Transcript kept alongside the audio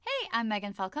I'm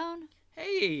Meghan Falcone.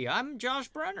 Hey, I'm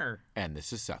Josh Brener. And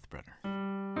this is Seth Brener.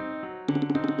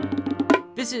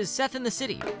 This is Seth in the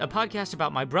City, a podcast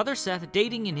about my brother Seth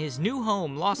dating in his new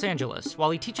home, Los Angeles, while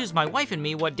he teaches my wife and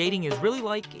me what dating is really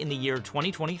like in the year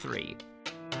 2023.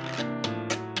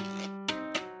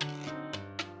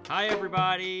 Hi,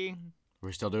 everybody.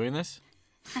 We're still doing this?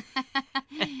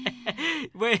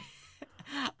 Wait,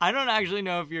 I don't actually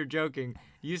know if you're joking.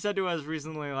 You said to us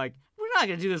recently, like, we're not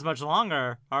going to do this much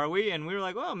longer, are we? And we were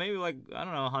like, well, maybe like, I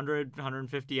don't know, 100,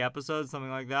 150 episodes, something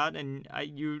like that. And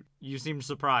you seemed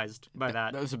surprised by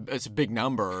that. It's a big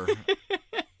number.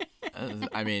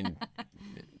 I mean,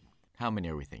 how many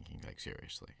are we thinking, like,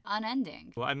 seriously?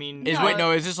 Unending. Well, I mean...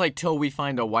 Is this like till we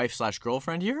find a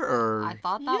wife/girlfriend here, or...? I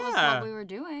thought that was what we were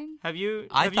doing. Have you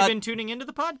been tuning into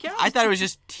the podcast? I thought it was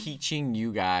just teaching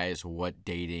you guys what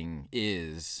dating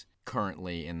is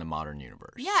currently in the modern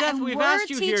universe. Yeah, Seth, and we've we're asked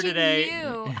you here teaching today.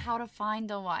 you how to find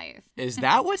a wife. Is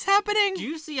that what's happening? Do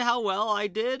you see how well I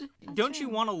did? That's Don't true.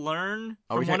 you want to learn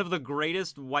Are we from one of the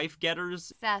greatest wife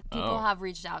getters? Seth, people Oh. have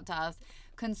reached out to us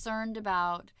concerned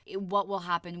about what will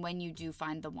happen when you do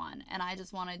find the one. And I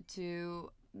just wanted to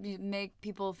make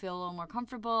people feel a little more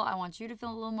comfortable. I want you to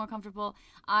feel a little more comfortable.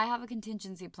 I have a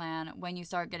contingency plan when you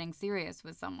start getting serious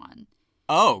with someone.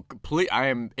 Oh, complete!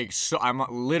 I'm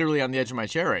literally on the edge of my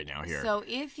chair right now here. So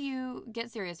if you get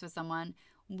serious with someone,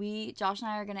 Josh and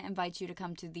I are going to invite you to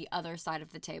come to the other side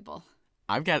of the table.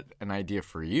 I've got an idea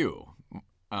for you.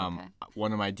 Okay.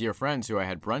 One of my dear friends who I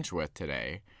had brunch with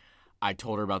today, I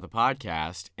told her about the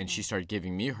podcast, and she started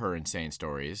giving me her insane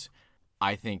stories.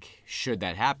 I think, should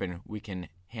that happen, we can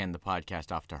hand the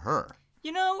podcast off to her.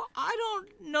 You know, I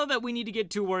don't know that we need to get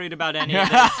too worried about any of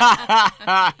this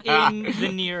in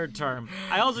the near term.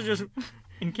 I also just,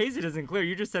 in case it isn't clear,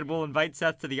 you just said we'll invite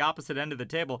Seth to the opposite end of the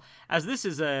table. As this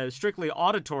is a strictly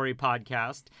auditory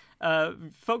podcast,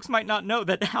 folks might not know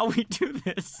that how we do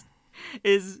this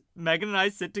is Meghan and I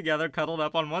sit together cuddled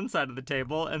up on one side of the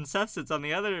table, and Seth sits on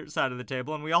the other side of the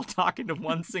table, and we all talk into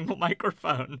one single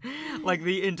microphone, like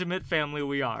the intimate family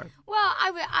we are. Well,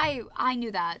 I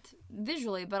knew that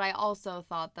visually, but I also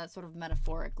thought that sort of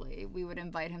metaphorically we would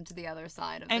invite him to the other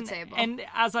side of the table. And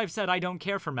as I've said, I don't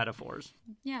care for metaphors.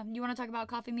 Yeah, you want to talk about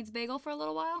Coffee Meets Bagel for a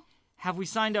little while? Have we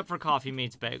signed up for Coffee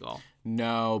Meets Bagel?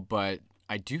 No, but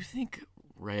I do think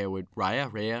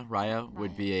Raya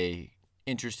would be a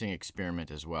interesting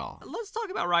experiment as well. Let's talk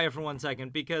about Raya for 1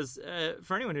 second, because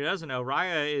for anyone who doesn't know,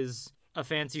 Raya is a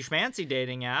fancy schmancy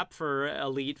dating app for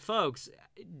elite folks.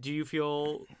 Do you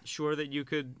feel sure that you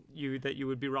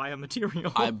would be Raya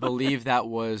material? I believe that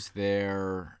was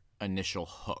their initial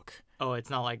hook. Oh,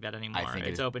 it's not like that anymore.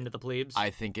 It's open to the plebes.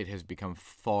 I think it has become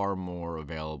far more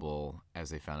available as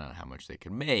they found out how much they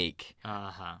could make.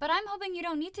 Uh-huh. But I'm hoping you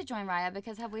don't need to join Raya,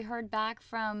 because have we heard back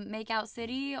from Makeout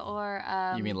City or...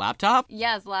 You mean laptop?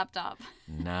 Yes, laptop.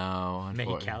 No.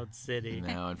 Makeout City.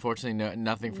 No, unfortunately,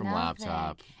 nothing from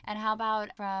laptop. And how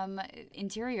about from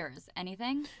interiors?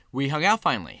 Anything? We hung out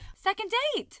finally. Second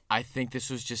date! I think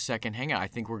this was just second hangout. I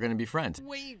think we're going to be friends.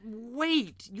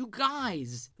 Wait, you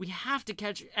guys. We have to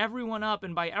catch everyone up,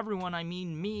 and by everyone, I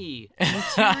mean me.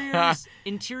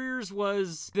 Interiors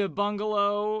was the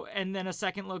bungalow, and then a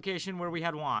second location where we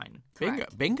had wine.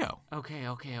 Correct. Bingo.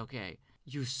 Okay.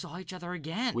 You saw each other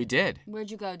again. We did.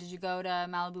 Where'd you go? Did you go to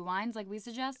Malibu Wines like we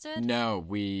suggested? No,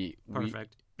 we...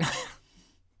 Perfect.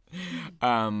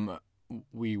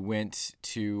 We went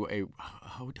to a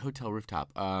hotel rooftop.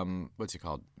 What's it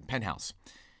called? Penthouse.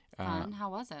 Fun. How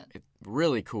was it?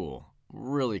 Really cool.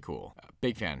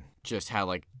 Big fan. Just had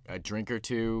like a drink or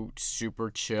two. Super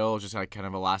chill. Just like kind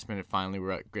of a last minute. Finally, we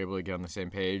were able to get on the same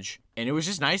page. And it was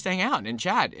just nice to hang out and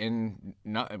chat. And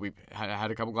we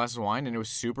had a couple glasses of wine, and it was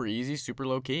super easy, super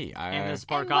low key. And the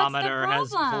sparkometer has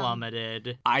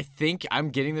plummeted. I think I'm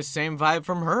getting the same vibe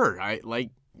from her.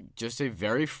 Just a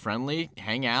very friendly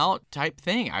hangout type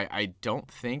thing. I don't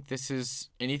think this is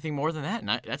anything more than that.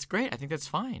 And that's great. I think that's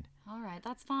fine. All right,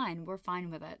 that's fine. We're fine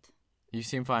with it. You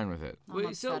seem fine with it. I'm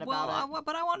upset about it.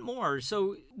 But I want more.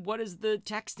 So what has the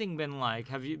texting been like?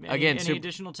 Have you any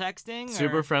additional texting?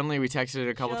 Super friendly. We texted it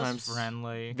a couple times.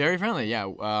 Friendly. Very friendly, yeah.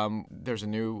 There's a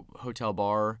new hotel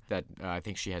bar that I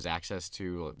think she has access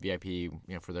to VIP,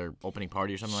 for their opening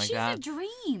party or something like that. She's a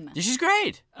dream. Yeah, she's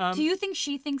great. Do you think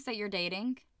she thinks that you're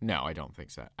dating? No, I don't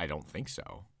think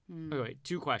so. Wait,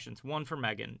 2 questions. One for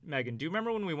Meghan. Meghan, do you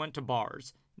remember when we went to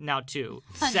bars? Now 2.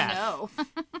 Seth. No.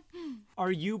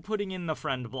 Are you putting in the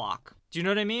friend block? Do you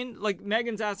know what I mean? Like,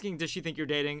 Meghan's asking, does she think you're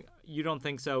dating? You don't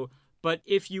think so. But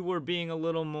if you were being a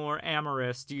little more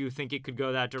amorous, do you think it could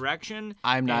go that direction?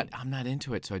 I'm not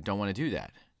into it, so I don't want to do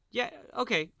that. Yeah.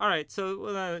 Okay. All right.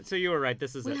 So you were right.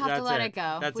 This is We it. have to That's let it. it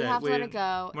go. That's We it. have to let it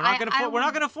go. We're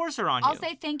not gonna force her on you. I'll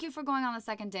say thank you for going on the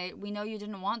second date. We know you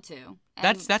didn't want to.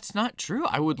 That's not true.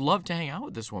 I would love to hang out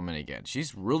with this woman again.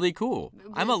 She's really cool.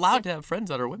 I'm allowed to have friends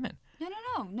that are women. No.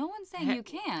 No one's saying you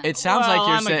can't. It sounds like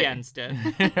you're I'm saying. against it.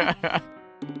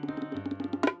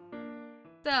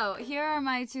 So here are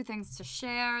my 2 things to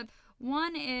share.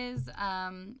 One is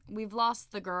we've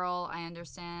lost the girl, I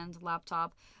understand,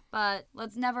 laptop, but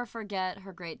let's never forget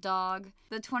her great dog.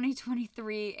 The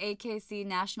 2023 AKC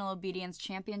National Obedience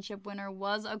Championship winner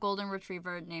was a golden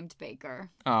retriever named Baker.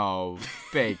 Oh,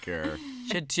 Baker.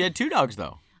 She had 2 dogs,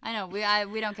 though. I know,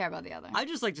 we don't care about the other. I'd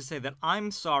just like to say that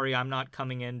I'm sorry I'm not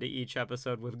coming into each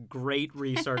episode with great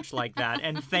research like that,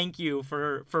 and thank you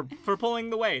for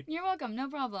pulling the weight. You're welcome, no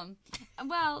problem.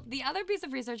 Well, the other piece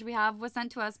of research we have was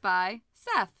sent to us by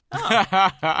Seth.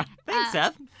 Thanks,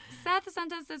 Seth. Seth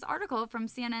sent us this article from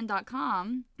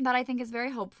CNN.com that I think is very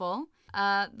hopeful.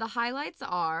 The highlights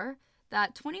are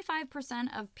that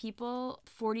 25% of people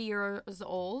 40 years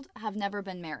old have never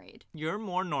been married. You're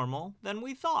more normal than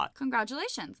we thought.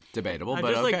 Congratulations. Debatable, I'd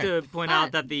but just okay. like to point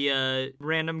out that the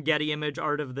random Getty image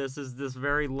art of this is this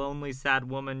very lonely, sad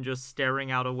woman just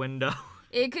staring out a window.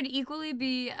 It could equally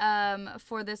be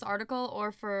for this article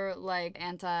or for, like,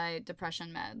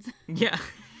 anti-depression meds. Yeah.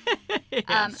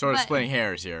 Sort of splitting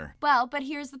hairs here. Well, but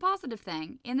here's the positive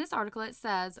thing. In this article, it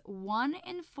says 1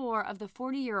 in 4 of the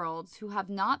 40-year-olds who have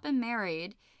not been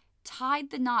married tied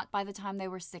the knot by the time they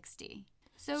were 60.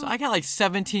 So I got like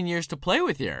 17 years to play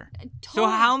with here. So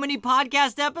how many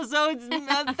podcast episodes?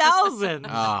 1,000.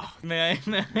 Oh. May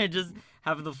I just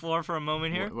have the floor for a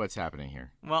moment here? What's happening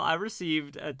here? Well, I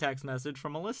received a text message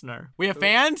from a listener. We have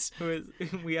fans?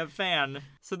 We have fan.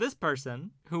 So this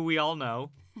person, who we all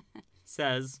know,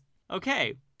 says,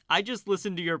 okay, I just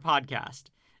listened to your podcast.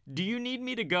 Do you need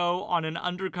me to go on an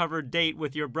undercover date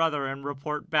with your brother and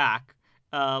report back?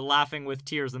 Laughing with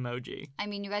tears emoji. I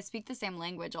mean, you guys speak the same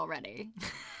language already.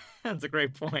 That's a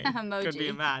great point. Emoji. Could be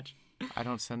a match. I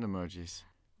don't send emojis.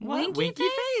 What? Winky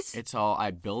face? It's all,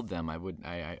 I build them. I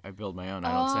build my own.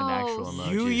 I don't send actual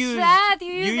emojis. You use Seth,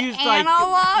 you use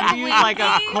analog you use like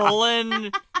a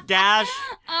colon dash.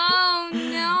 Oh,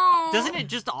 no. Doesn't it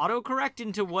just autocorrect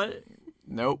into what?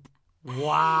 Nope.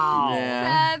 Wow.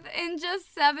 Yeah. Seth, in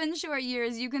just 7 short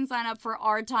years, you can sign up for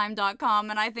ourtime.com,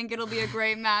 and I think it'll be a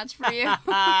great match for you.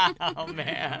 Oh,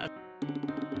 man.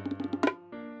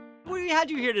 We had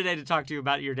you here today to talk to you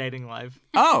about your dating life.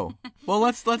 Oh, well,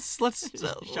 let's see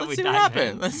what dive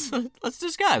happened. Let's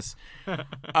discuss.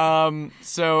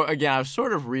 So again, I was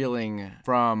sort of reeling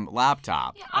from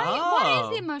laptop. What is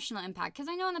the emotional impact? Because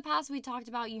I know in the past we talked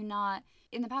about you not...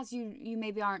 In the past, you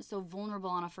maybe aren't so vulnerable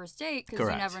on a first date because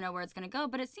you never know where it's going to go.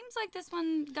 But it seems like this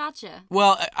one gotcha.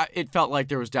 Well, it felt like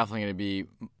there was definitely going to be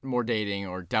more dating,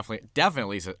 or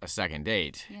definitely a second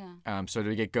date. Yeah. So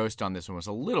to get ghosted on this one was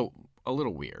a little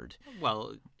weird.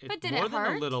 Well, it's But did more it than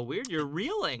hurt? a little weird. You're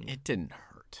reeling. It didn't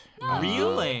hurt. No,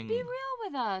 Reeling. Be real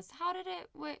with us. How did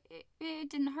it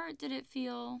didn't hurt? Did it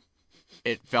feel...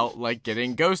 It felt like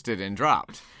getting ghosted and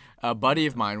dropped. A buddy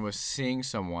of mine was seeing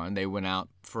someone. They went out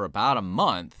for about a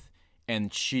month,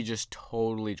 and she just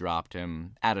totally dropped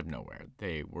him out of nowhere.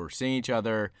 They were seeing each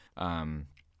other.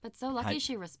 But so lucky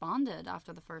she responded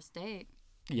after the first date.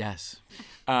 Yes.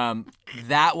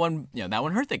 That one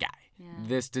hurt the guy. Yeah.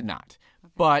 This did not.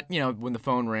 Okay. But, when the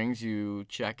phone rings, you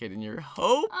check it and you're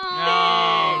hoping.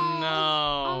 Oh,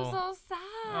 no. I'm so sad.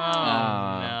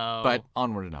 Oh, no. But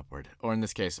onward and upward. Or in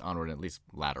this case, onward and at least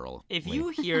lateral. If you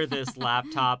hear this,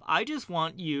 laptop, I just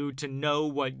want you to know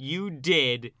what you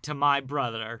did to my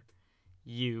brother.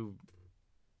 You...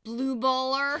 Blue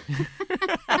baller.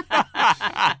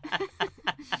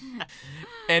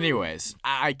 Anyways,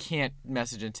 I can't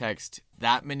message and text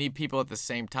that many people at the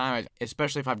same time,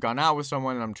 especially if I've gone out with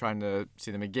someone and I'm trying to see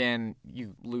them again.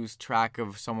 You lose track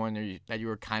of someone that you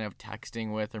were kind of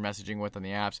texting with or messaging with on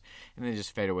the apps, and they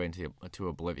just fade away into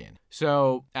oblivion.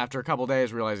 So after a couple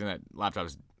days, realizing that laptop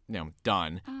is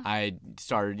done, I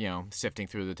started, sifting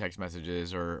through the text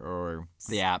messages or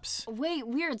the apps. Wait,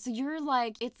 weird. So you're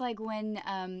like, it's like when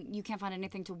you can't find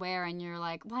anything to wear and you're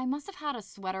like, well, I must have had a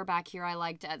sweater back here I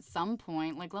liked at some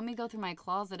point. Like, let me go through my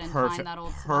closet and find that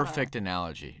old sweater. Perfect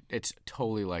analogy. It's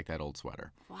totally like that old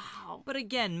sweater. Wow. But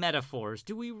again, metaphors.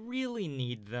 Do we really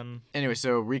need them? Anyway,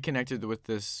 so reconnected with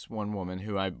this one woman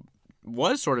who I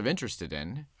was sort of interested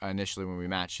in initially when we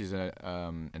matched. She's a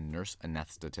nurse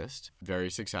anesthetist, very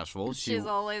successful. She's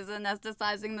always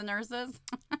anesthetizing the nurses.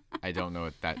 I don't know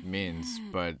what that means,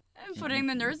 but putting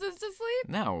the nurses to sleep?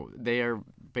 No, they are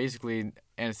basically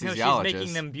anesthesiologists. No, she's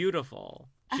making them beautiful.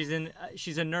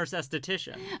 She's a nurse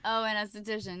esthetician. Oh, an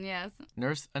esthetician, yes.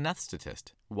 Nurse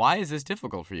anesthetist. Why is this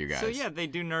difficult for you guys? So yeah, they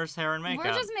do nurse hair and makeup.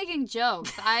 We're just making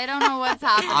jokes. I don't know what's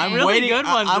happening. I'm Really waiting. good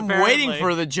ones, I'm waiting apparently.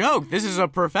 for the joke. This is a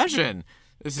profession.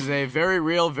 This is a very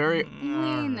real, very. We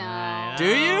know. Do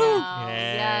you?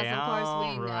 Yes, of course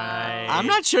we know. Alright. I'm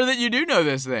not sure that you do know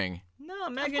this thing. No,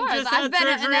 Megan course, just I've had been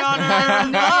an surgery on her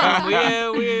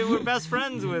anesthetist. thumb. We're best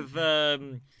friends with.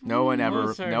 No one ever.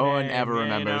 What's her No one name? ever Yeah, I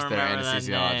remembers don't their remember that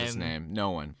anesthesiologist's name. name. No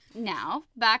one. Now,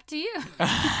 back to you.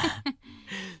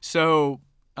 So,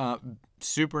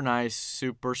 super nice,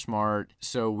 super smart.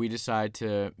 So we decided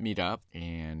to meet up,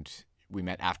 and we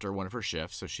met after one of her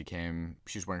shifts. So she came.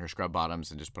 She was wearing her scrub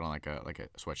bottoms and just put on like a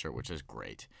sweatshirt, which is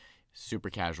great. Super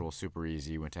casual, super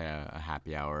easy. Went to a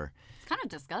happy hour. It's kind of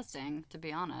disgusting, to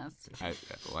be honest.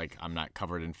 I'm not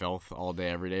covered in filth all day,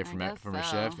 every day from guess her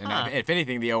so. shift. And Huh. if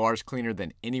anything, the OR is cleaner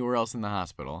than anywhere else in the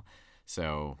hospital.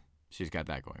 So she's got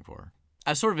that going for her.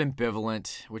 I was sort of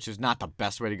ambivalent, which is not the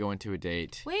best way to go into a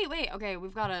date. Wait. Okay,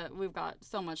 we've got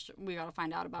so much we gotta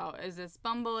find out about. Is this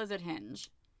Bumble? Is it Hinge?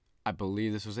 I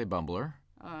believe this was a Bumbler.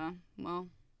 Well,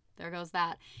 there goes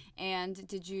that. And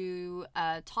did you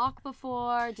talk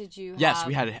before? Did you? Yes,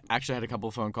 we actually had a couple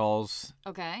of phone calls,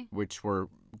 Okay. which were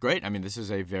great. I mean, this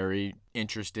is a very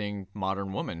interesting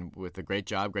modern woman with a great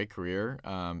job, great career,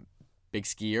 big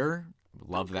skier.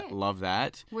 Love that. Okay. Love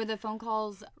that. Were the phone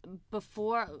calls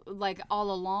before, like all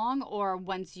along, or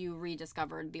once you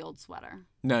rediscovered the old sweater?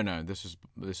 No. This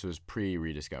was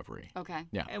pre-rediscovery. Okay.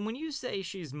 Yeah. And when you say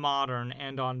she's modern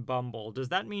and on Bumble, does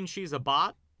that mean she's a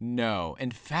bot? No.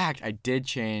 In fact, I did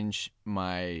change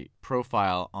my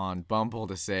profile on Bumble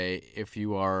to say, if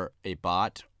you are a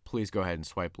bot, please go ahead and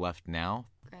swipe left now.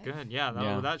 Great. Good. Yeah.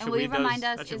 Yeah. That should And will you weed remind those,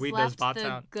 us, that should is weed those left bots the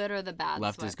out. good or the bad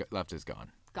Left is swipe? left is gone.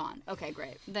 Gone. Okay,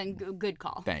 great. Then good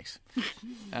call. Thanks.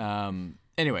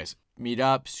 Anyways, meet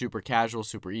up, super casual,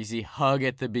 super easy. Hug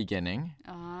at the beginning.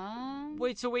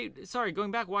 Wait. Sorry.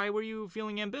 Going back, why were you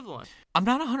feeling ambivalent? I'm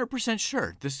not 100%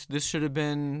 sure. This should have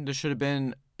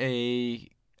been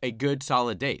a good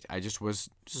solid date. I just was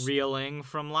Reeling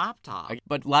from laptop.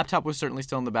 but laptop was certainly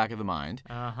still in the back of the mind.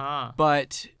 Uh-huh.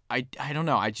 But I don't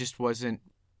know. I just wasn't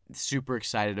super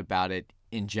excited about it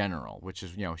in general, which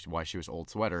is why she was old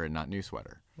sweater and not new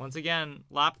sweater. Once again,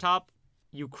 laptop,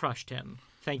 you crushed him.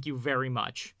 Thank you very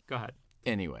much. Go ahead.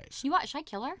 Anyways, You what? Should I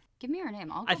kill her? Give me her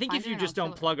name. I'll go I think find if her you and just I'll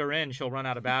don't kill her. plug her in, she'll run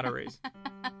out of batteries.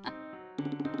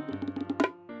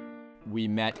 we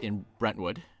met in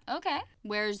Brentwood. Okay.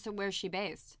 Where's she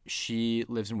based? She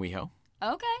lives in WeHo.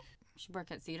 Okay. She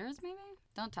work at Cedars, maybe?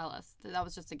 Don't tell us. That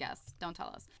was just a guess. Don't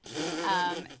tell us.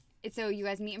 So you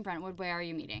guys meet in Brentwood. Where are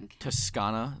you meeting?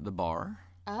 Toscana, the bar.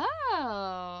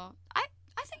 Oh, I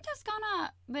think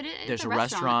Toscana, but it's There's a a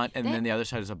restaurant, and They- then the other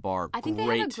side is a bar. I think they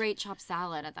have a great chopped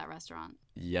salad at that restaurant.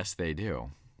 Yes, they do.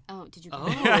 Oh, did you? Oh.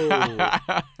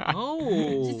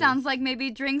 She sounds like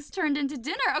maybe drinks turned into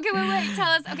dinner. Okay, wait. Tell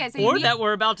us. Okay, so you Or meet. that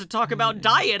we're about to talk about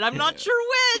diet. I'm not sure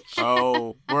which.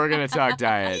 Oh, we're gonna talk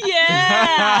diet. Yeah.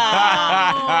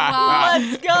 wow.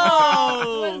 Let's I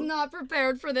was go. not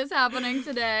prepared for this happening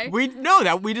today. We know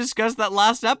that we discussed that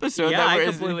last episode. Yeah, that I we're-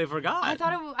 completely forgot. I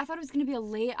thought it was gonna be a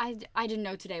late. I didn't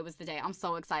know today was the day. I'm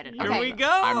so excited. Here Okay. we go.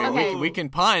 I mean, Okay. we can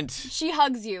punt. She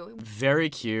hugs you. Very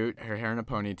cute. Her hair in a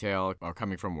ponytail, or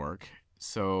coming from work.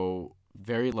 So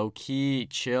very low key,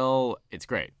 chill. It's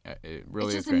great. It really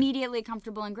It's is just great. immediately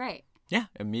comfortable and great. Yeah,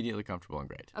 immediately comfortable and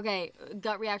great. Okay,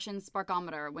 gut reaction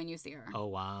sparkometer when you see her. Oh,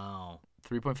 wow.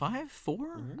 3.5,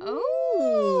 4.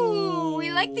 Ooh,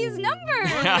 we like these numbers.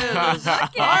 The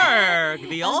spark.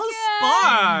 The old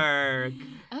spark.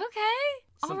 Okay.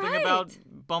 Something all right. about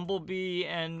Bumblebee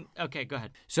and... Okay, go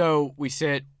ahead. So we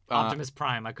sit. Optimus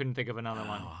Prime. I couldn't think of another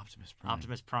one. Oh, Optimus Prime.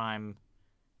 Optimus Prime,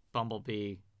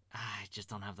 Bumblebee. I just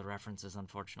don't have the references,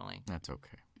 unfortunately. That's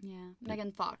okay. Yeah,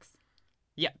 Megan Fox.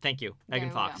 Yeah, thank you. There Megan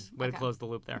we Fox. go. Way Okay. to close the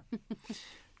loop there.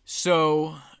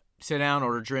 So sit down,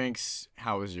 order drinks.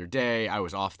 How was your day? I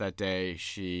was off that day.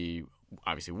 She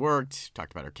obviously worked,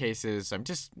 talked about her cases. I'm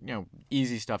just,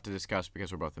 easy stuff to discuss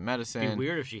because we're both in medicine. It'd be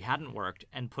weird if she hadn't worked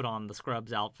and put on the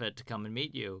Scrubs outfit to come and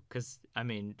meet you. Because,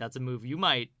 that's a move you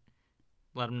might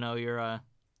let them know you're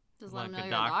Just like let him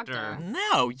know a you're a doctor. doctor.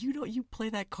 No, you don't. You play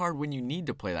that card when you need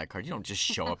to play that card. You don't just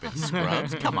show up in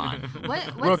scrubs. Come on.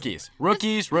 What's Rookies.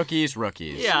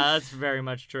 Yeah, that's very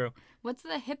much true. What's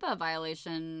the HIPAA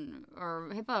violation or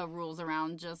HIPAA rules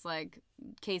around just like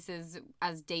cases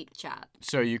as date chat?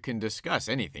 So you can discuss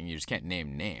anything. You just can't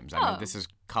name names. I Oh. mean, this is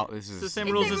It's the same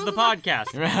It's rules the as the rules of-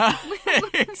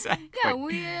 podcast.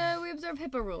 exactly. Yeah, we observe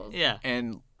HIPAA rules. Yeah.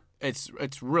 And it's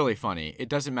really funny. It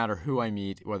doesn't matter who I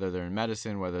meet, whether they're in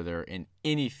medicine, whether they're in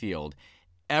any field.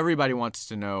 everybody wants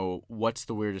to know what's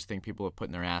the weirdest thing people have put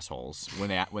in their assholes when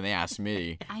they ask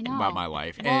me I know. about my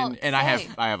life. Well, and I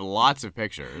have lots of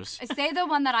pictures. Say the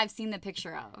one that I've seen the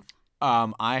picture of.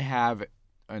 I have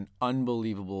an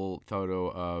unbelievable photo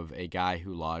of a guy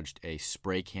who lodged a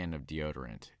spray can of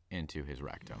deodorant into his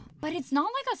rectum. But it's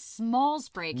not like a small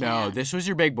spray can. No, this was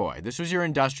your big boy. This was your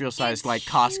industrial size, It's like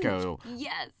huge. Costco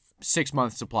Yes.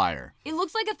 6-month supplier. It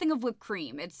looks like a thing of whipped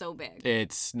cream. It's so big.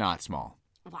 It's not small.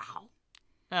 Wow.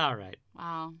 All right.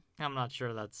 Wow. I'm not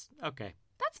sure that's okay.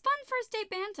 That's fun first date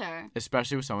banter.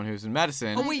 Especially with someone who's in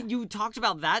medicine. Oh, wait, you talked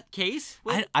about that case?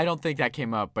 I don't think that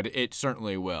came up, but it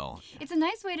certainly will. It's a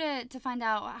nice way to find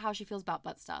out how she feels about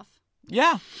butt stuff.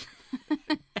 Yeah.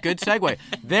 Good segue.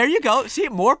 There you go. See,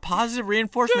 more positive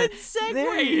reinforcement. Good segue,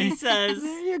 There he says.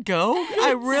 There you go.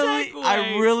 I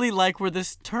segue. really like where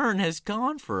this turn has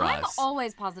gone for I'm us.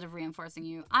 always positive reinforcing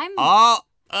you.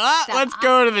 Seth, Let's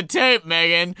go to the tape,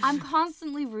 Megan. I'm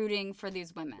constantly rooting for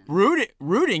these women.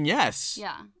 Rooting, yes.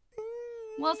 Yeah.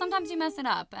 Well, sometimes you mess it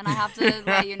up, and I have to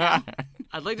let you know.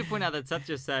 I'd like to point out that Seth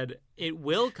just said it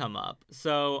will come up.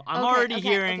 So I'm Okay, already okay,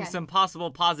 hearing okay. some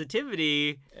possible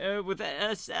positivity with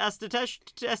esthetician.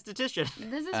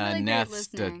 This is really great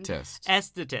listening.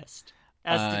 Anesthetist.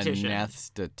 Esthetician.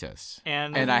 Anesthetist.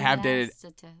 And I have dated.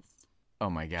 Anesthetist. Oh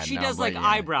my God. she no, does like but yeah.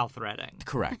 eyebrow threading.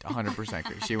 Correct, 100%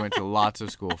 correct. She went to lots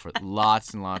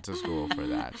and lots of school for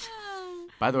that.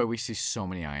 By the way, we see so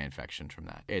many eye infections from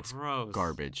that. It's Gross.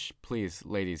 garbage. Please,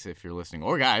 ladies, if you're listening,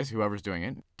 or guys, whoever's doing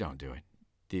it, don't do it.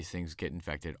 These things get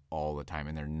infected all the time,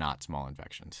 and they're not small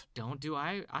infections. Don't do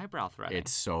eyebrow threading.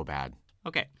 It's so bad.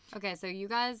 Okay. Okay, so you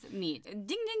guys meet. Ding,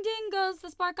 ding, ding goes the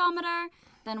sparkometer.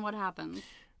 Then what happens?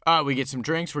 We get some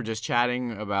drinks. We're just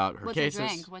chatting about her What's cases. your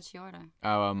drink? What's your order?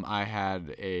 I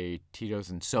had a Tito's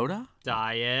and soda.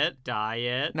 Diet.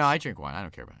 No, I drink wine. I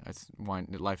don't care about it. That's wine.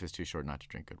 Life is too short not to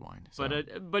drink good wine. So.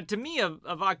 But to me,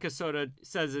 a vodka soda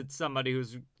says it's somebody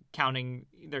who's counting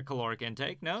their caloric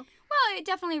intake, no? Well, it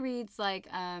definitely reads like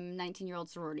 19-year-old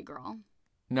sorority girl.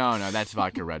 No, that's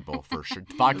vodka Red Bull for sure.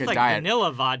 Vodka It's like diet.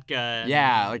 vanilla vodka.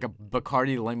 Yeah, like a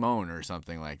Bacardi Limon or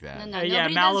something like that. No, yeah,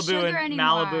 nobody does Malibu sugar and anymore.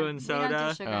 Malibu and We don't do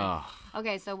soda. sugar. Ugh.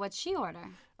 Okay, so what'd she order?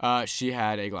 She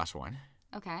had a glass of wine.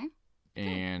 Okay.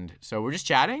 And so we're just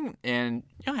chatting and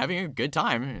having a good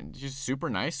time. And she's super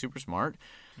nice, super smart.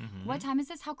 Mm-hmm. What time is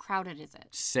this? How crowded is it?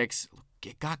 6.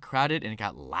 It got crowded and it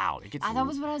got loud. That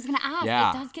was what I was gonna ask.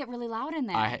 Yeah. It does get really loud in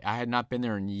there. I had not been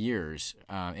there in years,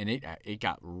 and it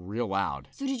got real loud.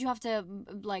 So did you have to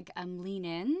lean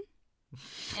in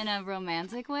a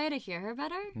romantic way to hear her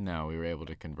better? No, we were able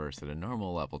to converse at a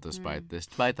normal level despite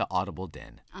the audible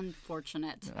din.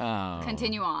 Unfortunate. Oh.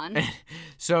 Continue on.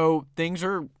 So things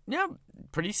are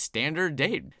pretty standard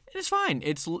date. It's fine.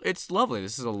 It's lovely.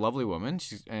 This is a lovely woman.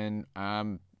 She's getting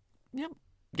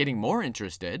more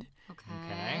interested.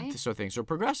 Okay. So things are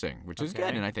progressing, which is good,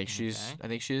 Okay. and I think she is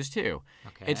too.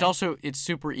 Okay. It's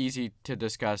super easy to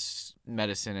discuss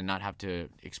medicine and not have to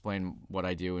explain what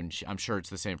I do, and I'm sure it's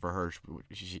the same for her.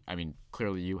 I mean,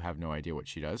 clearly you have no idea what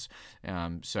she does,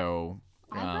 so.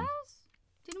 Eyebrows?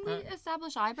 Didn't we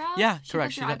establish eyebrows? Yeah, She correct.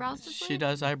 puts your eyebrows to She sleep?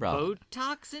 does eyebrows.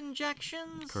 Botox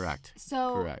injections? Correct.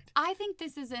 So Correct. I think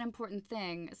this is an important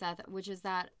thing, Seth, which is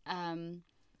that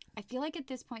I feel like at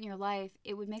this point in your life,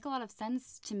 it would make a lot of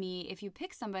sense to me if you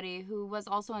pick somebody who was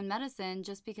also in medicine,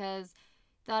 just because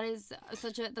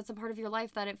that's a part of your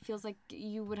life that it feels like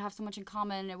you would have so much in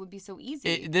common. It would be so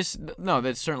easy. That's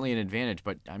certainly an advantage,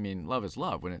 but I mean, love is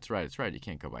love. When it's right, it's right. You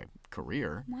can't go by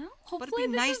career. Well, But hopefully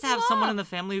it'd be this nice is to have someone in love. the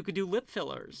family who could do lip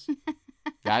fillers.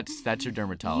 That's your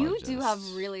dermatologist. You do have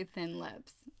really thin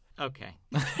lips. Okay.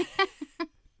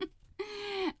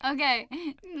 Okay.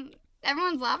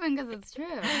 Everyone's laughing because it's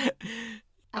true.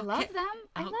 I love them.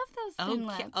 I love those thin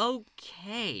lips.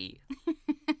 Okay.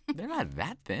 They're not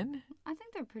that thin. I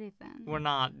think they're pretty thin. We're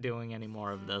not doing any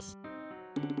more of this.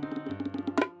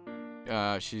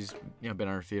 She's been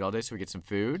on her feet all day, so we get some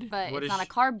food. But What it's is not a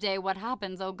carb day. What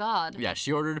happens? Oh, God. Yeah,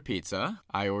 she ordered a pizza.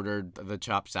 I ordered the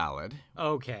chopped salad,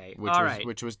 Okay.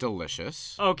 which was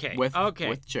delicious. Okay. With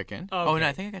Okay. chicken. Okay. Oh, and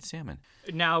I think I got salmon.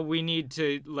 Now we need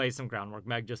to lay some groundwork.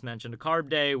 Meg just mentioned a carb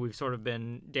day. We've sort of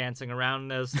been dancing around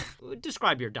this.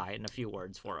 Describe your diet in a few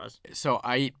words for us. So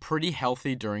I eat pretty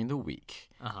healthy during the week.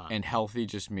 Uh-huh. And healthy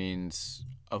just means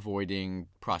avoiding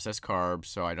processed carbs,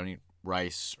 so I don't eat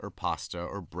rice or pasta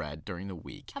or bread during the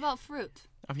week. How about fruit?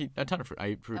 I eat a ton of fruit. I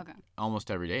eat fruit Okay. almost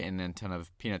every day, and then a ton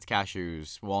of peanuts,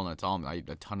 cashews, walnuts, almonds. I eat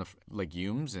a ton of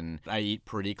legumes, and I eat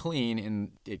pretty clean,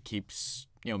 and it keeps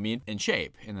me in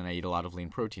shape. And then I eat a lot of lean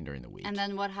protein during the week. And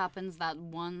then what happens that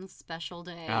one special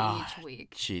day Ah, each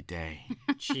week? Cheat day.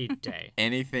 Cheat day.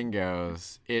 Anything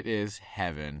goes. It is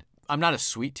heaven. I'm not a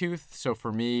sweet tooth, so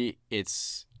for me,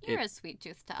 it's. You're a sweet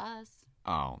tooth to us.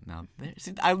 Oh, now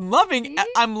I'm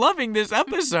loving this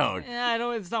episode. Yeah, I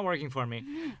know it's not working for me.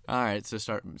 All right, so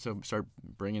start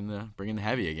bringing the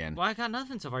heavy again. Well, I got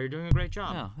nothing so far. You're doing a great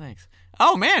job. Oh, thanks.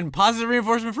 Oh man, positive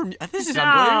reinforcement from this is No.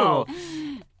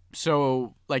 unbelievable.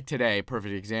 So, like today,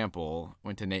 perfect example.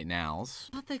 Went to Nate and Al's.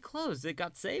 I thought they closed. It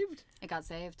got saved It got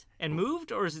saved. and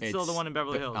moved, or is it still the one in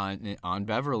Beverly Hills? On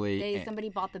Beverly. Somebody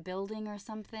bought the building or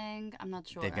something. I'm not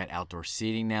sure. They've got outdoor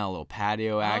seating now, a little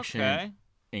patio action. Okay.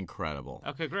 Incredible.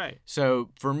 Okay, great.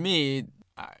 So for me,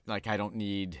 I don't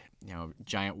need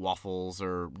giant waffles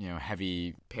or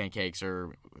heavy pancakes,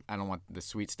 or I don't want the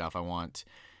sweet stuff. I want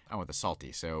the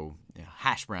salty. So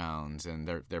hash browns and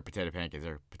their potato pancakes,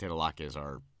 their potato latkes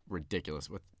are ridiculous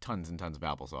with tons and tons of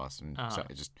applesauce and so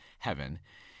it's just heaven.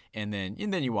 And then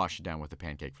you wash it down with the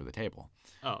pancake for the table.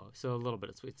 Oh, so a little bit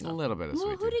of sweet stuff. A little bit of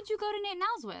sweet. Who did you go to Nate and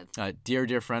Al's with?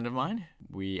 Dear friend of mine.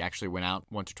 We actually went out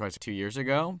once or twice 2 years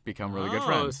ago. Become really good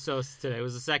friends. Oh, so today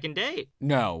was the second date.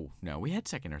 No, we had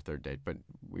second or third date, but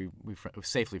we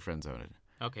safely friend zoned it.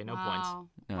 Okay, no points.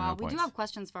 No, wow, no we points. do have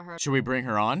questions for her. Should we bring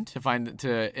her on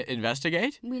to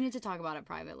investigate? We need to talk about it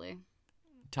privately.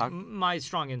 My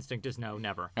strong instinct is no,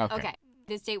 never. Okay.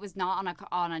 This date was not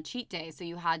on a cheat day, so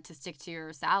you had to stick to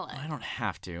your salad. I don't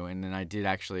have to, and then I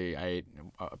ate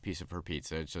a piece of her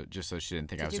pizza just so she didn't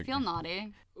think I was. Did you feel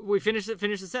naughty? We finish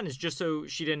the sentence just so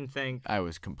she didn't think I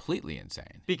was completely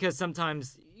insane. Because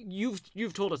sometimes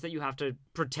you've told us that you have to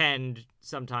pretend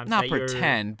sometimes. Not that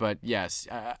pretend, but yes,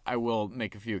 I will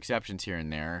make a few exceptions here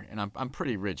and there, and I'm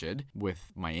pretty rigid with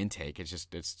my intake.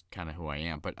 It's kind of who I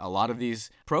am. But a lot of these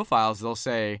profiles, they'll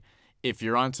say, if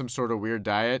you're on some sort of weird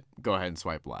diet, go ahead and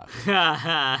swipe left.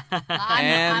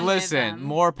 And listen,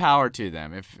 more power to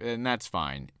them. And that's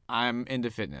fine. I'm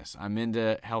into fitness. I'm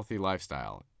into healthy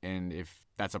lifestyle. And if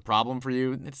that's a problem for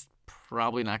you, it's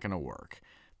probably not going to work.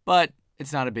 But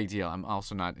it's not a big deal. I'm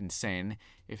also not insane.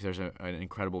 If there's an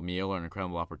incredible meal or an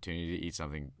incredible opportunity to eat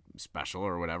something special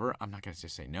or whatever, I'm not going to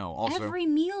just say no. Also, every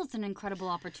meal is an incredible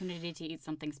opportunity to eat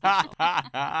something special.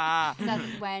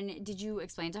 Did you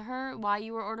explain to her why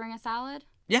you were ordering a salad?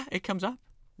 Yeah, it comes up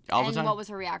all the time. And what was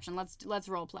her reaction? Let's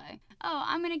role play. Oh,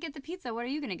 I'm gonna get the pizza. What are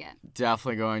you gonna get?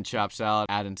 Definitely going chopped salad,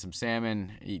 add in some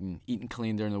salmon, eating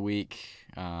clean during the week.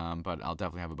 But I'll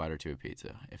definitely have a bite or two of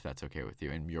pizza if that's okay with you.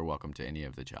 And you're welcome to any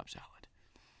of the chopped salad.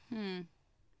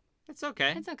 It's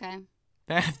okay. It's okay.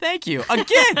 Thank you.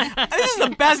 Again, this is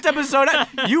the best episode.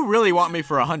 You really want me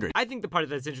for 100. I think the part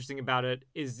that's interesting about it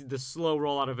is the slow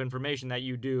rollout of information that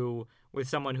you do with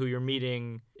someone who you're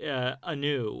meeting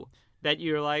anew. That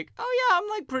you're like, oh yeah, I'm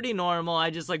like pretty normal.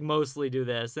 I just like mostly do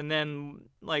this. And then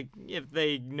like if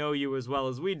they know you as well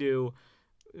as we do,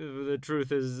 the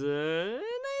truth is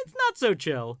it's not so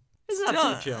chill. It's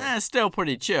not so chill. Still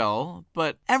pretty chill,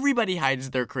 but everybody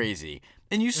hides their crazy.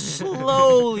 And you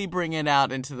slowly bring it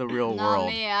out into the real world.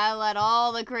 Not me. I let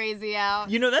all the crazy out.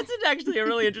 You know, that's actually a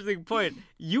really interesting point.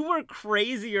 You were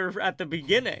crazier at the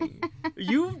beginning.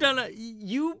 You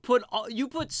put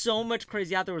so much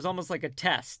crazy out there. It was almost like a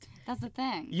test. That's the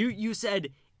thing. You said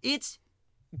it's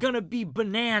gonna be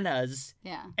bananas.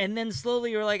 Yeah. And then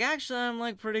slowly you're like, actually, I'm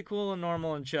like pretty cool and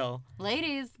normal and chill.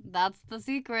 Ladies, that's the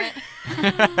secret.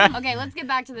 Okay, let's get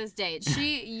back to this date.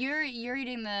 You're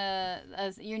eating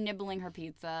you're nibbling her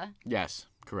pizza. Yes,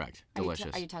 correct.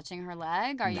 Delicious. Are you touching her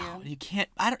leg? No, you can't.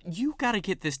 You got to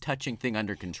get this touching thing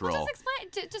under control. Well,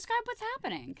 just describe what's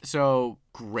happening. So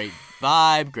great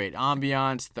vibe, great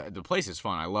ambiance. The place is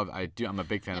fun. I'm a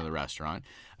big fan of the restaurant.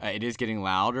 It is getting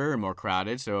louder and more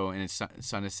crowded. So and it's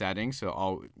sun is setting. So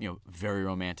all very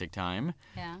romantic time.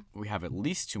 Yeah. We have at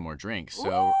least 2 more drinks.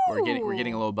 So we're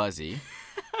getting a little buzzy.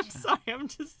 I'm sorry, I'm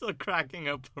just still cracking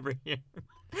up over here.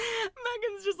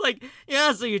 Megan's just like,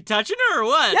 yeah, so you touching her or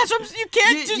what? That's what you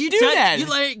can't do that. You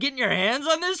like getting your hands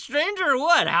on this stranger or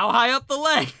what? How high up the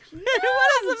leg?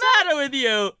 What is the matter with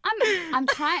you? I'm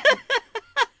trying.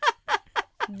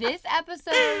 This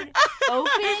episode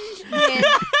opened with.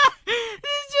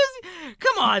 It's just,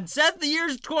 come on, Seth. The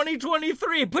year's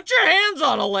 2023. Put your hands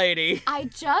on a lady. I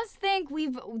just think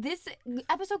this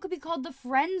episode could be called the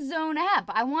Friend Zone app.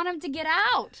 I want him to get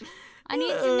out. I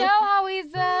need to know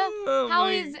how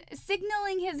he's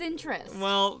signaling his interest.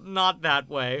 Well, not that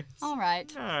way. All right,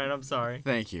 I'm sorry.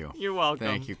 Thank you. You're welcome.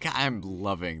 Thank you. God, I'm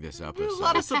loving this episode. There's a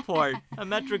lot of support. A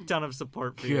metric ton of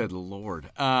support for you. Good Lord.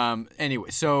 Anyway,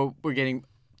 so we're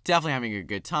definitely having a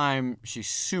good time. She's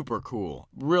super cool.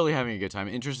 Really having a good time.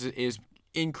 Interest is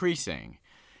increasing.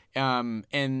 And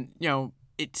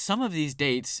some of these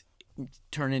dates,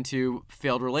 turn into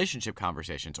failed relationship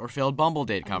conversations or failed Bumble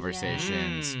date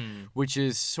conversations, which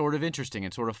is sort of interesting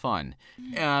and sort of fun.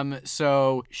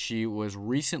 So she was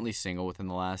recently single within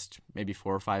the last maybe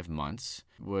 4 or 5 months,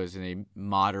 was in a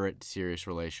moderate serious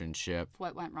relationship.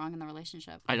 What went wrong in the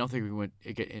relationship? I don't think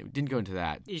it didn't go into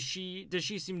that. Does she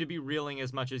seem to be reeling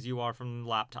as much as you are from the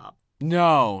laptop?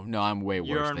 No, I'm way worse.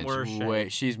 You're in worse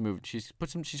shape. She's moved. She's put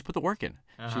the work in.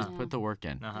 She's put the work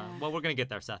in. Well, we're gonna get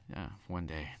there, Seth. Yeah, one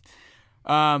day.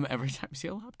 Every time you see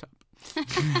a laptop.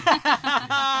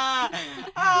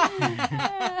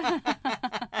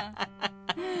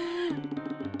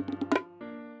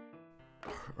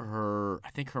 I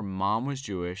think her mom was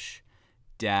Jewish,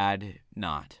 dad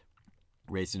not.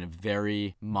 Raised in a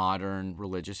very modern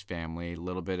religious family, a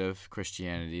little bit of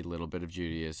Christianity, a little bit of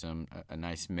Judaism, a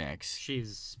nice mix.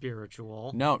 She's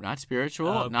spiritual. No, not spiritual,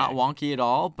 Okay. not wonky at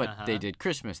all, but they did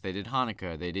Christmas, they did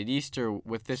Hanukkah, they did Easter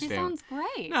with this family. She sounds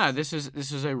great. No, this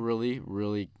is a really,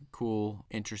 really cool,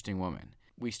 interesting woman.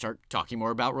 We start talking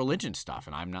more about religion stuff,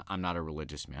 and I'm not a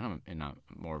religious man. I'm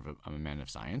a man of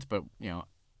science, but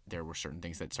there were certain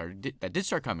things that did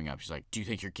start coming up. She's like, "Do you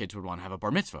think your kids would want to have a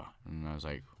bar mitzvah?" And I was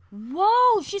like,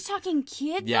 Whoa, she's talking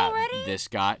kids already? Yeah, this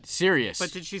got serious.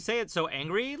 But did she say it so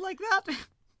angry like that?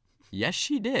 Yes,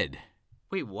 she did.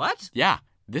 Wait, what? Yeah,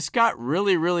 this got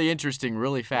really, really interesting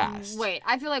really fast. Wait,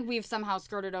 I feel like we've somehow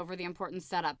skirted over the important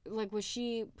setup. Like, was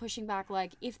she pushing back,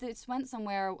 like, if this went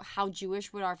somewhere, how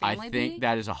Jewish would our family be? I think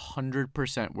that is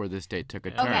 100% where this date took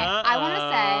a turn. Okay, I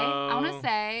want to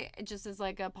say, just as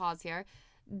like a pause here,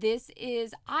 this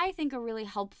is, I think, a really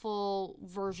helpful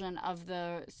version of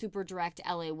the super direct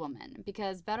LA woman,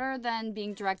 because better than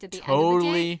being direct at the end of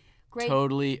the day. Great.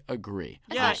 Totally agree.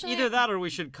 Yeah, either that or we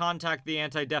should contact the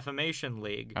Anti-Defamation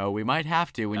League. Oh, we might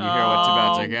have to when you hear what's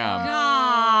about to come.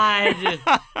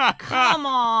 God! Come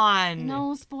on!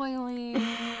 No spoilies,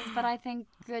 but I think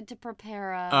good to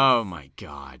prepare us. Oh, my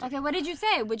God. Okay, what did you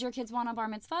say? Would your kids want a bar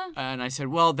mitzvah? And I said,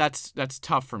 well, that's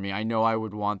tough for me. I know I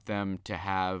would want them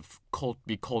to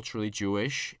be culturally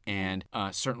Jewish and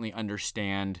certainly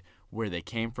understand where they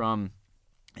came from,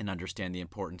 and understand the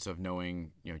importance of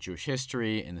knowing, Jewish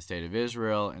history in the state of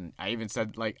Israel. And I even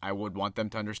said, like, I would want them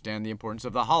to understand the importance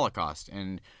of the Holocaust.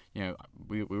 And,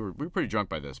 we were pretty drunk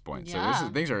by this point. Yeah. So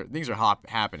things are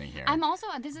happening here.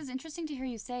 This is interesting to hear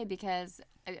you say, because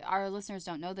our listeners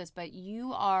don't know this, but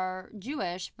you are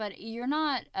Jewish, but you're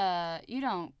not,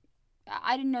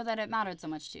 I didn't know that it mattered so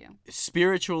much to you.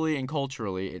 Spiritually and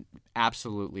culturally, it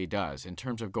absolutely does. In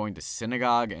terms of going to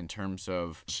synagogue, in terms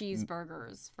of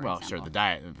cheeseburgers, for example. Sure, the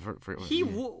diet.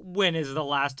 When is the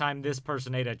last time this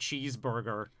person ate a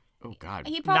cheeseburger? Oh, God.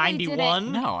 He probably 91? did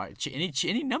it. No,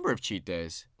 any number of cheat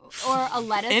days. Or a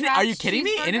lettuce wrap. Are you kidding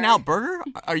me? In-N-Out Burger?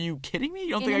 Are you kidding me? You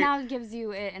don't think In-N-Out gives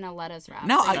you it in a lettuce wrap.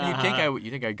 No, you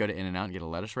think I'd go to In-N-Out and get a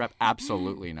lettuce wrap?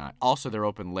 Absolutely not. Also, they're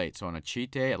open late, so on a cheat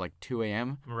day at like 2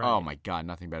 a.m. Right. Oh my God,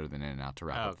 nothing better than In-N-Out to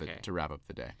wrap up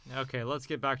the day. Okay, let's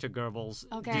get back to Goebbels.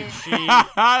 Okay.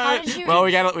 Did she? Well,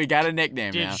 we got a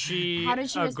nickname now. Did she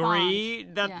respond? agree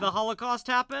that the Holocaust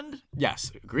happened?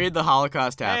 Yes, agreed. The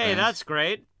Holocaust happened. Hey, that's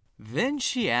great. Then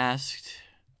she asked,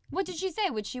 what did she say?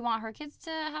 Would she want her kids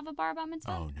to have a bar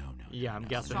mitzvah? Oh, no. Yeah, I'm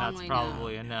guessing Strongly that's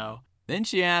probably a no. Then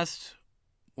she asked,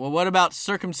 well, what about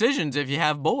circumcisions if you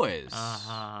have boys?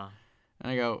 Uh-huh.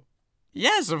 And I go,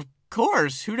 yes, of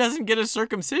course. Who doesn't get a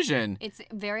circumcision? It's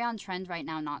very on trend right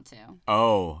now not to.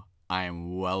 Oh, I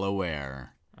am well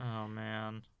aware. Oh,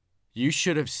 man. You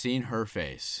should have seen her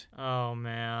face. Oh,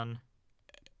 man.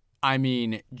 I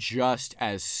mean, just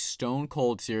as stone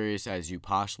cold serious as you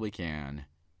possibly can.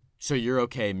 So you're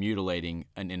okay mutilating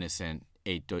an innocent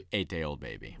 8-day-old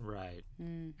baby. Right.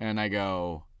 And I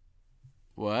go,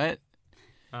 what?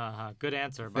 Uh-huh. Good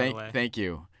answer, by the way. Thank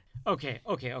you. Okay.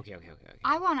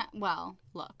 I want to,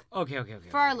 look. Okay.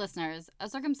 For our listeners, a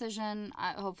circumcision,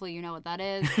 hopefully you know what that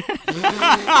is.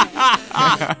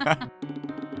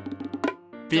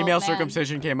 Female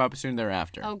circumcision came up soon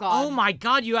thereafter. Oh, God. Oh, my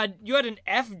God. You had an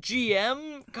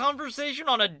FGM conversation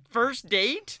on a first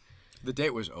date? The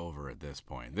date was over at this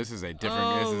point. This is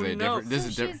different.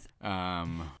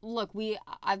 Look,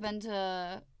 I've been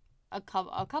to a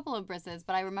couple of brises,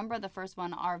 but I remember the first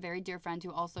one, our very dear friend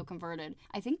who also converted,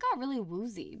 I think got really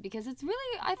woozy, because it's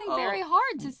really, I think, very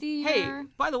hard to see Hey,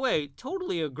 by the way,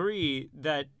 totally agree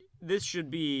that this should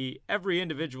be every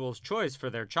individual's choice for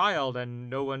their child, and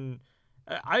no one...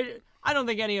 I don't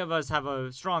think any of us have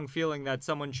a strong feeling that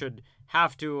someone should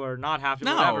have to or not have to.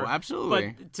 No, whatever.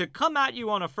 absolutely. But to come at you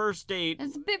on a first date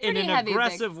It's a bit in pretty an heavy,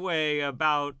 aggressive way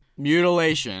about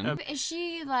Mutilation. Is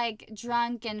she like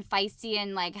drunk and feisty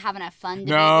and like having a fun debate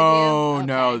No, with you?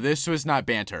 no, Okay. this was not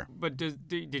banter. But did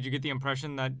you get the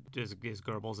impression that is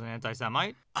Goebbels an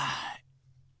anti-Semite?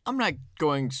 I'm not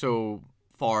going so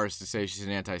far as to say she's an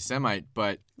anti-Semite,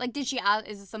 but Like, did she ask?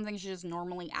 Is it something she just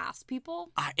normally asks people?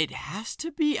 it has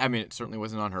to be. I mean, it certainly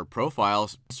wasn't on her profile.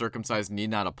 Circumcised need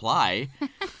not apply.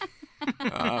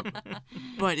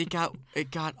 But it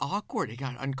got awkward. It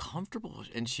got uncomfortable,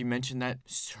 and she mentioned that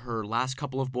her last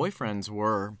couple of boyfriends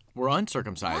were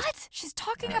uncircumcised. What? She's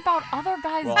talking about other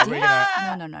guys' Well, dicks? we're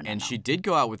gonna- No. And she did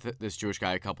go out with this Jewish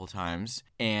guy a couple times,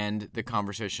 and the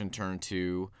conversation turned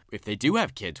to, if they do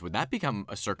have kids, would that become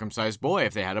a circumcised boy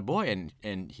if they had a boy?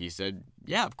 And he said,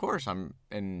 yeah, of course.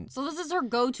 And So this is her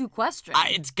go-to question.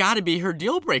 it's got to be her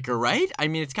deal breaker, right? I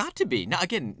mean, it's got to be. Now,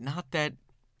 again, not that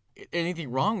anything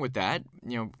wrong with that.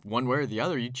 You know, one way or the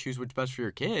other, you choose what's best for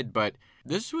your kid. But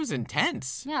this was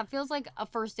intense. Yeah, it feels like a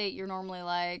first date. You're normally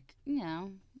like,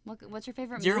 what's your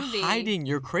favorite You're movie? hiding.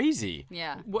 You're crazy.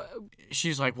 Yeah.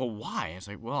 She's like, well, why? It's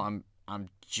like, well, I'm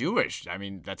Jewish. I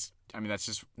mean, that's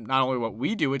just not only what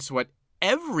we do, it's what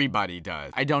everybody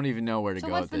does. I don't even know where to So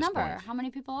go what's at the this number? point. How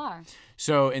many people are?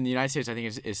 So in the United States, I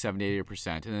think it's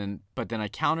 70-80%. But then I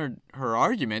countered her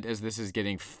argument as this is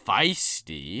getting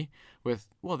feisty with,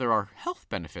 well, there are health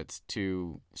benefits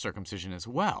to circumcision as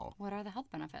well. What are the health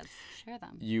benefits? Share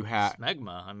them. You have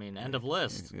Smegma. I mean, end of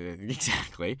list.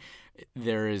 exactly.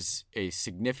 There is a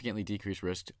significantly decreased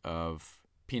risk of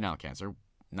penile cancer.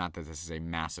 Not that this is a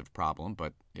massive problem,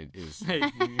 but it is.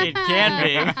 It can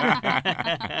be.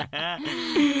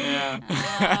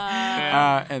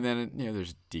 Yeah. And then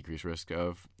there's decreased risk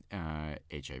of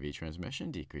HIV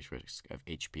transmission, decreased risk of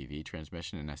HPV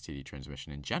transmission, and STD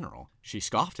transmission in general. She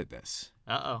scoffed at this.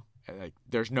 Uh-oh. Like,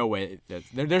 there's no way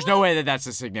that that's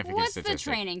a significant What's statistic. the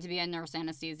training to be a nurse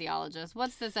anesthesiologist?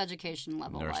 What's this education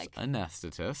level Nurse like?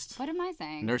 anesthetist. What am I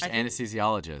saying? Nurse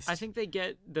anesthesiologist. I think they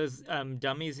get those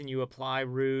dummies and you apply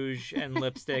rouge and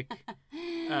lipstick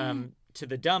to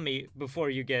the dummy before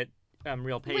you get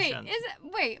real patients.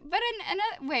 Wait,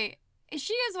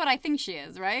 she is what I think she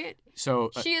is, right?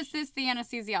 So She assists the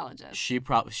anesthesiologist.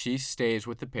 she stays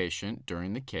with the patient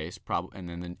during the case, and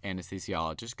then the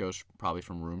anesthesiologist goes probably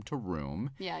from room to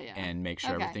room. Yeah. And make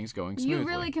sure Okay. everything's going smoothly. You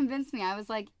really convinced me. I was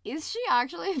like, is she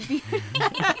actually a beauty?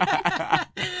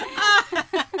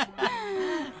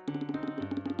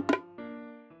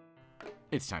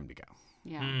 It's time to go.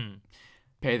 Yeah.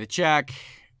 Pay the check.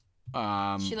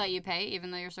 She let you pay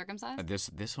even though you're circumcised?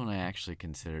 This one I actually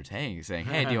considered saying,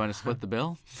 hey, do you want to split the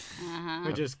bill? Uh-huh.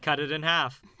 Or just cut it in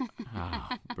half. Oh,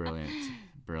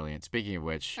 brilliant. Speaking of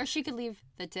which, Or she could leave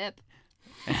the tip.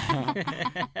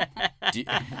 I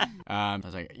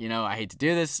was like, I hate to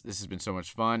do this. This has been so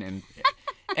much fun,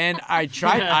 and I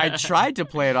tried to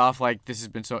play it off like it's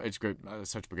great,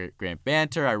 such great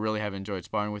banter. I really have enjoyed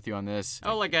sparring with you on this.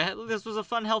 Oh, this was a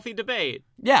fun, healthy debate.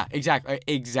 Yeah,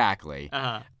 exactly.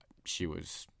 Uh-huh. She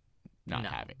was not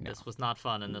having. No. This was not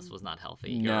fun, and this was not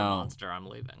healthy. You're a No. monster. I'm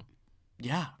leaving.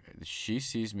 Yeah, she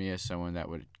sees me as someone that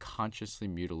would consciously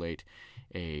mutilate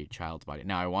a child's body.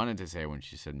 Now, I wanted to say when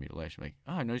she said mutilation, like,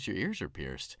 oh, I noticed your ears are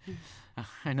pierced.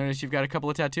 I noticed you've got a couple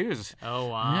of tattoos. Oh,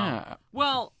 wow. Yeah.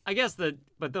 Well, I guess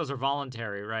but those are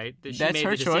voluntary, right? She That's made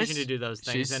her the decision choice. to do those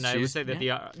things, She's- and I would she's- say that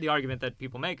the argument that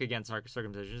people make against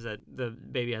circumcision is that the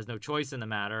baby has no choice in the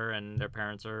matter, and their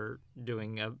parents are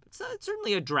doing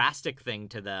certainly a drastic thing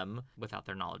to them without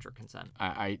their knowledge or consent.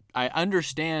 I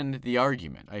understand the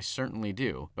argument. I certainly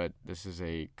do. But this is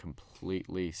a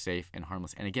completely safe and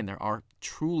harmless. And again, there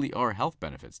truly are health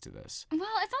benefits to this. Well,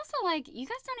 it's also like, you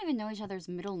guys don't even know each other's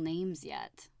middle names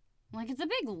yet. Like, it's a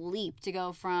big leap to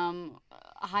go from,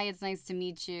 hi, it's nice to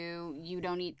meet you, you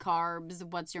don't eat carbs,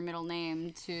 what's your middle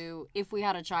name, to, if we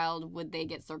had a child, would they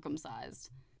get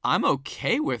circumcised? I'm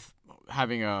okay with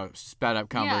having a sped up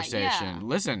conversation. yeah.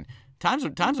 Listen, time's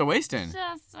a wasting.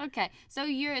 Just, okay. So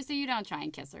you don't try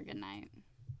and kiss her goodnight.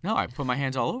 No, I put my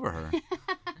hands all over her.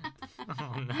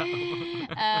 Oh, no.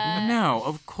 No,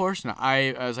 of course not.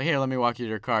 I was like, here, let me walk you to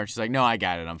your car. And she's like, no, I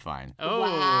got it. I'm fine. Oh.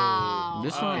 Wow.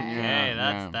 This one, Okay,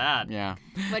 that's that. Yeah.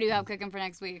 What do you have cooking for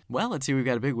next week? Well, let's see. We've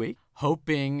got a big week.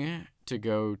 Hoping to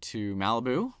go to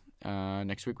Malibu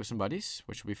next week with some buddies,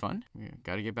 which will be fun.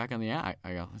 Got to get back on the app.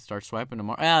 I got to start swiping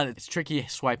tomorrow. It's tricky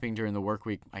swiping during the work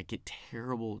week. I get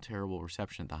terrible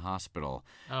reception at the hospital.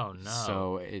 Oh, no.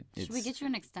 So it's... Should we get you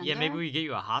an extender? Yeah, maybe we get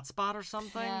you a hotspot or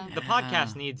something. Yeah. The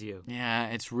podcast needs you. Yeah,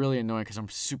 it's really annoying because I'm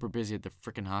super busy at the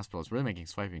freaking hospital. It's really making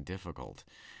swiping difficult.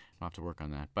 We'll have to work on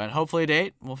that. But hopefully a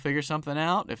date. We'll figure something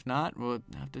out. If not, we'll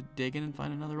have to dig in and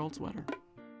find another old sweater.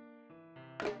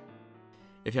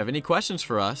 If you have any questions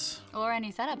for us, or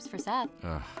any setups for Seth,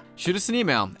 shoot us an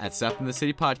email at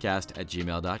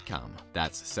sethinthecitypodcast@gmail.com.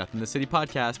 That's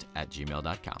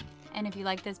sethinthecitypodcast@gmail.com. and if you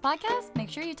like this podcast, make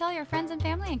sure you tell your friends and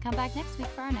family and come back next week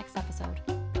for our next episode.